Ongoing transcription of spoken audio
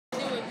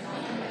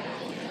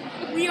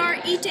We are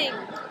eating.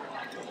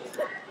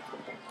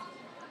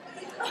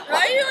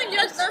 Why are you doing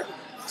just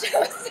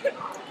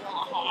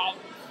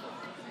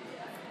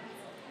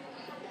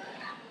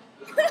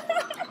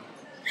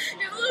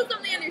You lose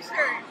something on your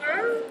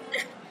shirt.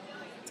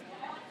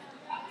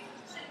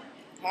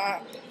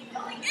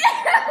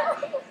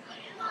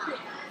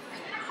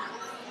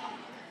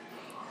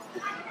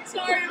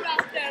 Sorry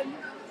about them.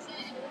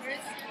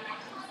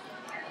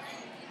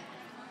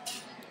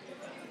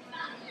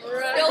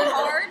 Still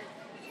hard?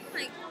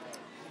 Like,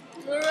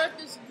 We're at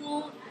the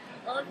school.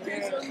 On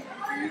some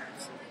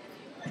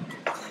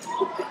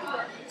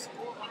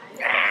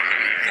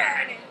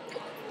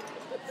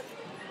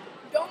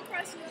Don't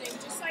press anything,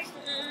 just like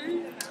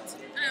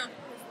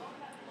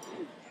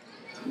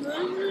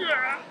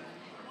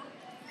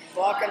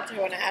Welcome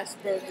to an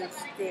Asperger's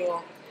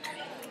school.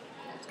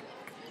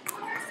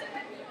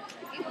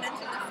 you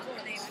mentioned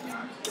the school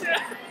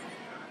name.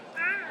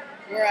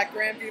 We're at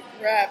Grandview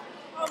Prep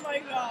oh my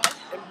god.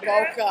 in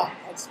Boca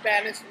on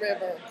Spanish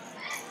River.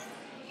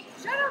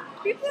 Shut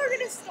up, people are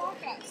gonna stalk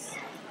us.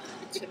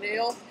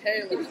 Chanel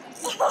Haley.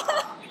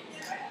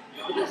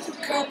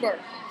 Cooper.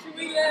 Should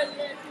we get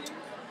it?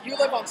 You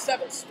live on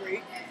 7th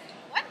Street.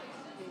 What?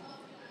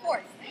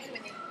 Fourth.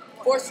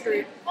 4th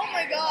Street. Oh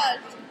my god.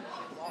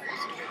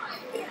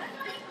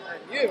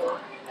 And you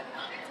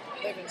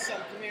live in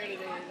some community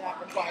that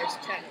requires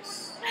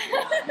tennis.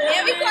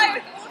 Yeah, we play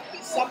with old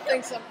people.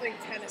 Something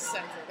tennis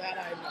center, that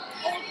I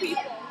know. Old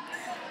people.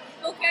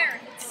 Go care.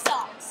 It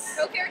sucks.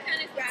 Go care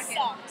tennis It racket.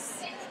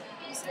 sucks.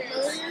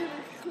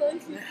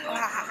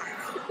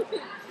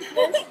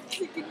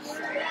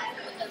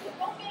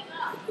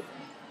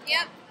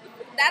 Yep.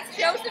 That's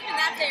Joseph and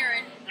that's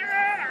Aaron.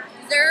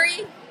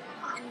 Zuri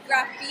and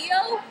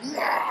Graphio.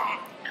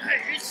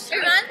 It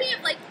reminds me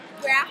of like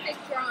graphic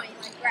drawing,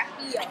 like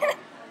Graphio.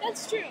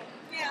 That's true.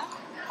 Yeah.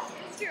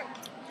 It's true.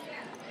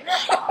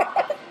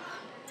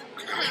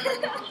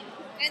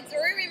 And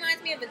Zuri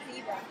reminds me of a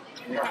zebra.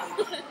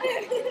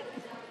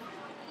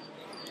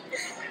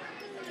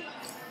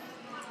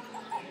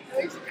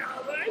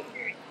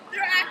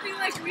 They're acting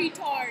like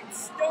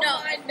retards. Don't No,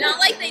 mind not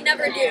like they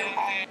never do.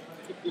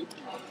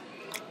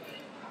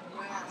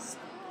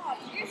 Stop.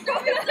 You're so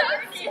Look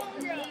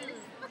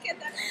at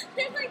that.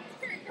 They're like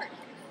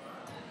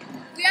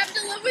We have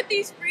to live with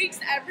these freaks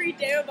every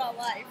day of our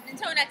life.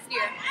 until next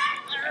year.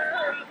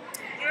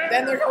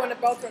 Then they're going to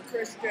Boca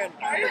Christian.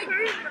 I hurt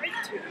my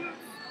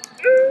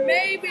tooth.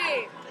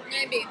 Maybe.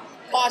 Maybe.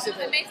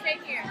 Positive. It may stay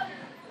here.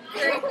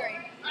 33.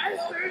 I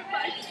hurt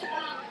my tooth.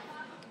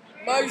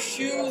 My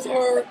shoes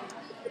hurt.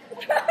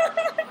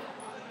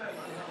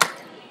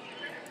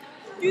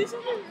 Do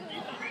something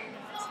really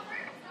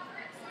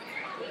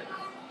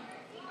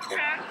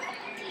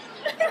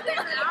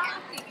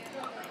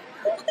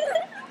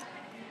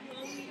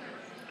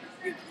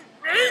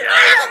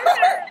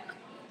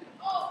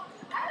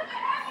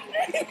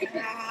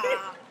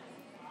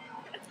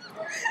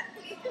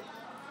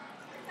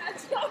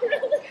That's not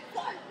really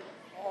fun.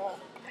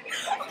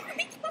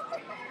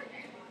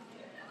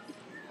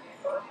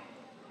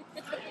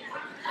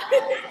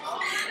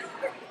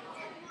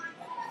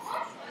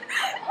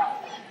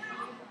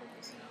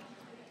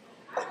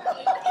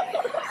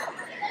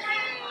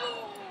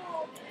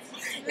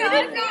 Oh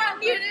my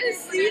god. You didn't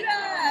see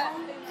that.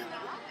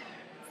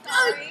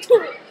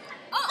 Sorry.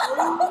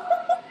 Oh.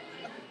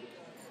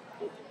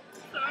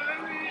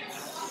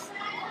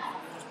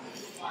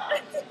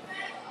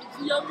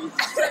 It's yummy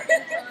the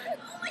second time.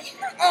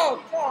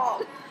 Oh,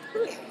 God.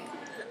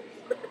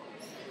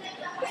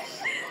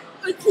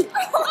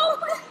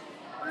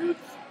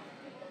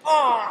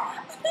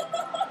 Ah.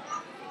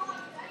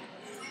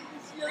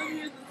 It's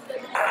yummy the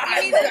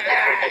second time.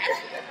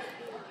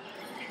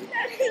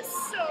 That is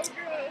so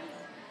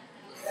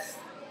gross.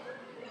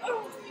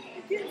 Oh,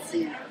 I can't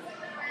see it.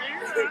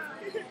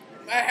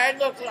 My head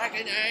looks like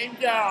an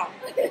angel. I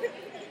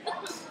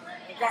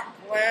got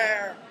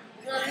glare.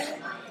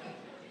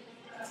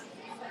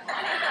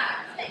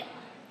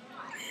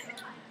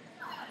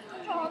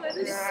 Oh, that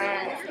is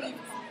so creepy.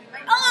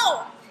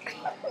 Oh!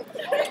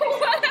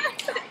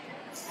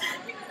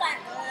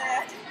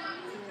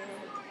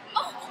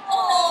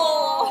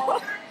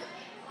 Oh!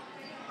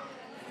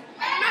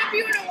 I don't know if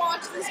you want to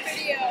watch this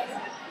video.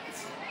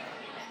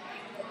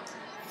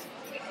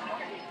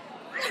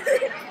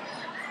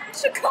 We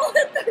should call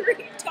it the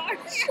retard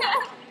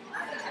show.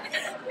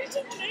 We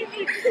should name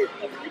it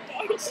the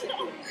retard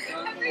show.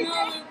 Every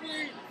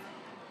day.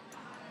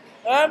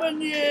 I'm a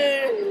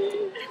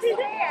new.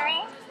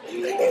 Yeah.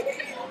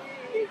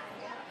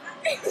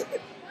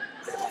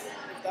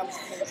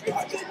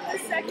 The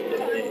second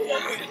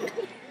time.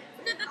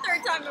 Did the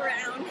third time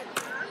around.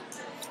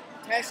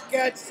 That's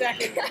good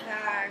second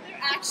time. You're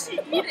actually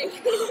eating.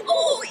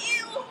 Oh,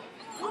 ew!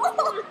 Show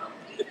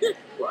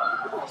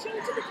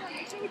it to the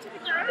camera. Show it to the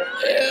camera.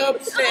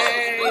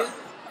 Oopsies.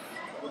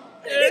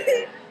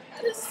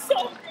 That is so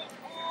good.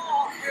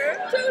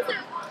 Joseph,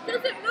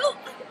 move!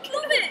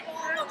 Move it!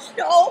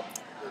 No.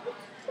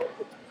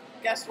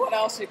 Guess what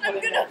else he put I'm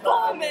in gonna that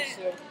bowl in the vomit.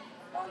 soup?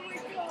 Oh my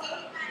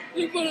god.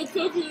 You put a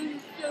cookie in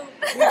soup.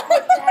 We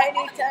put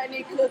tiny,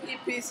 tiny cookie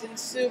piece in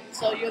soup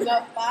so you'll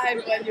not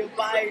find when you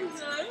bite.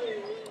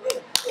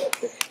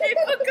 They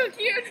put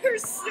cookie in her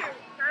soup.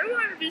 I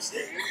want to be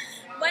sure.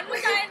 When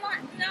was I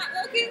not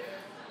looking?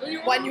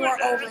 When you were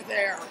over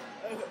there.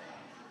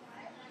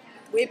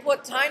 We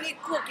put tiny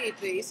cookie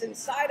piece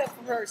inside of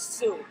her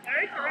soup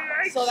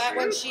so that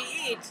when she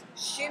eats,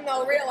 she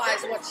no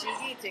realize what she's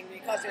eating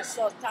because it's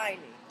so tiny.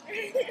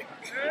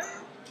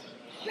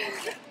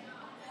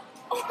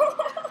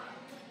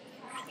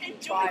 Enjoy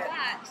Try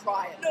that. it.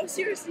 Try it. No,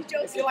 seriously,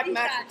 Joseph. If you like eat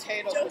mashed that.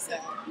 potatoes Joseph, with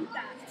that. eat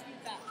that.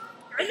 Eat that.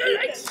 I don't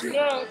like soup.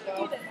 No.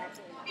 No.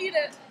 Eat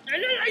it. I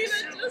don't like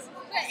soup.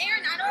 But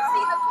Aaron, I don't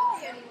see the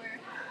cookie anywhere.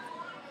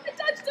 I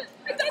touched it.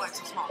 I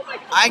touched it. Oh my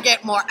God. I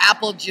get more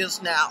apple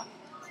juice now.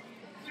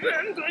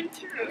 I'm going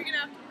to. We're gonna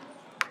have to